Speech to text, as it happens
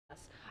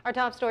Our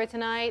top story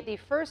tonight, the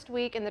first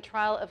week in the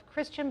trial of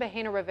Christian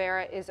Bahena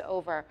Rivera is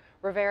over.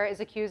 Rivera is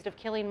accused of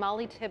killing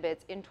Molly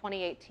Tibbetts in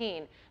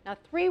 2018. Now,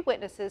 3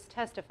 witnesses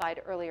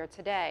testified earlier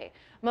today.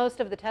 Most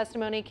of the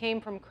testimony came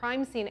from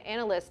crime scene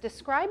analysts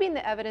describing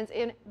the evidence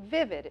in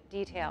vivid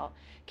detail.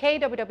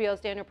 KWWL's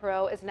Daniel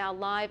Perot is now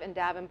live in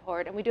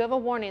Davenport, and we do have a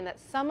warning that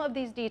some of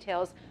these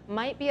details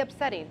might be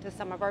upsetting to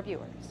some of our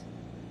viewers.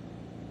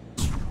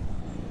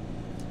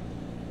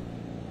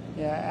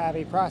 Yeah,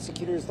 Abby,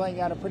 prosecutors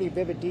laying out a pretty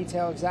vivid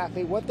detail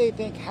exactly what they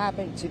think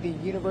happened to the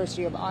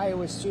University of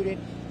Iowa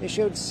student. They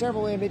showed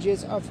several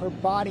images of her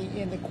body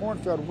in the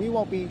cornfield. We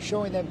won't be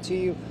showing them to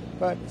you,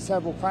 but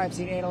several crime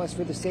scene analysts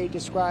for the state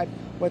described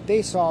what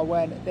they saw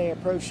when they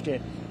approached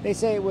it. They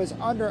say it was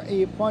under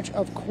a bunch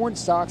of corn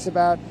stalks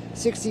about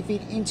 60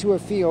 feet into a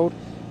field.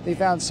 They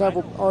found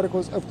several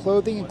articles of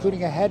clothing,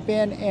 including a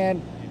headband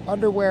and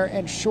underwear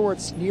and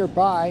shorts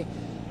nearby.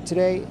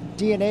 Today,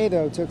 DNA,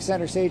 though, took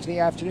center stage in the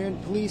afternoon.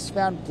 Police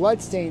found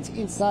bloodstains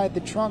inside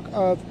the trunk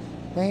of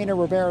Bahena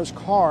Rivera's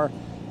car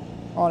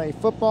on a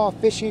football,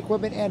 fishing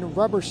equipment, and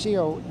rubber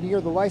seal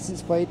near the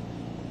license plate.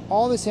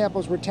 All the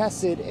samples were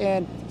tested,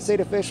 and state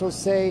officials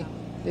say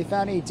they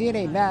found a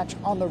DNA match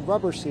on the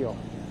rubber seal.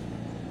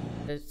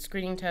 The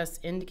screening test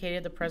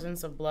indicated the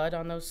presence of blood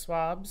on those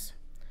swabs,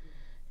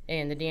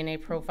 and the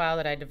DNA profile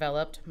that I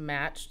developed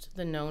matched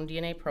the known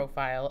DNA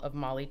profile of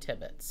Molly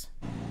Tibbetts.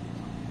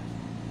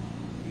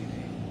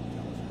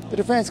 The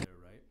defense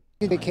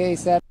the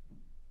case that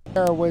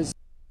Rivera was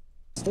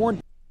sworn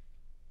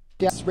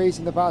death,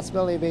 raising the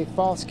possibility of a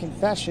false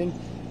confession.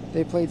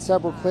 They played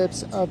several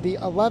clips of the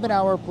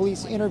 11-hour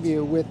police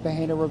interview with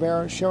Bahena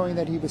Rivera, showing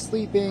that he was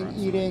sleeping,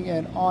 eating,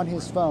 and on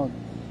his phone.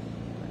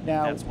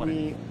 Now,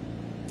 Bahena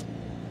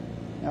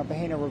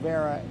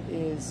Rivera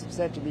is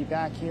said to be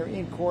back here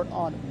in court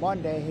on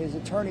Monday. His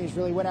attorneys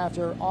really went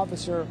after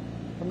Officer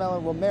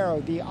Pamela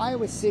Romero, the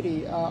Iowa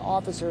City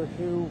officer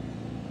who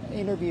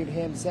interviewed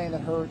him, saying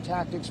that her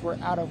tactics were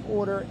out of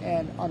order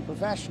and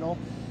unprofessional.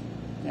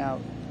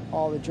 Now,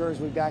 all the jurors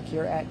will be back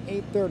here at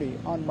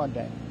 8:30 on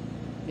Monday.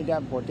 In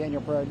Davenport,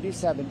 Daniel Perot, News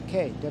 7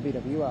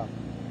 KWWL.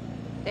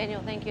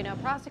 Daniel, thank you. Now,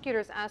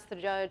 prosecutors asked the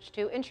judge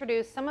to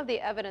introduce some of the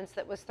evidence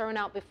that was thrown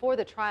out before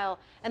the trial,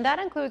 and that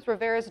includes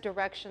Rivera's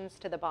directions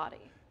to the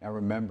body. Now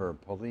remember,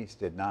 police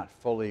did not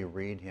fully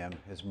read him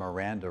his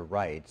Miranda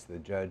rights. The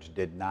judge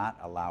did not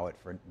allow it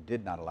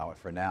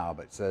for now,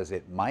 but says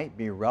it might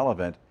be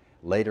relevant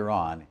later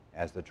on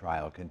as the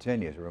trial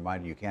continues. A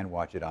reminder, you can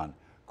watch it on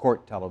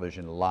Court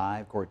Television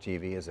Live. Court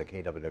TV is a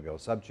KWWL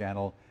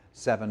subchannel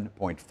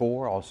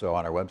 7.4, also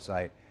on our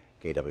website,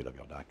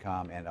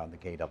 kwwl.com, and on the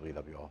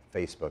KWWL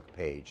Facebook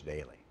page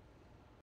daily.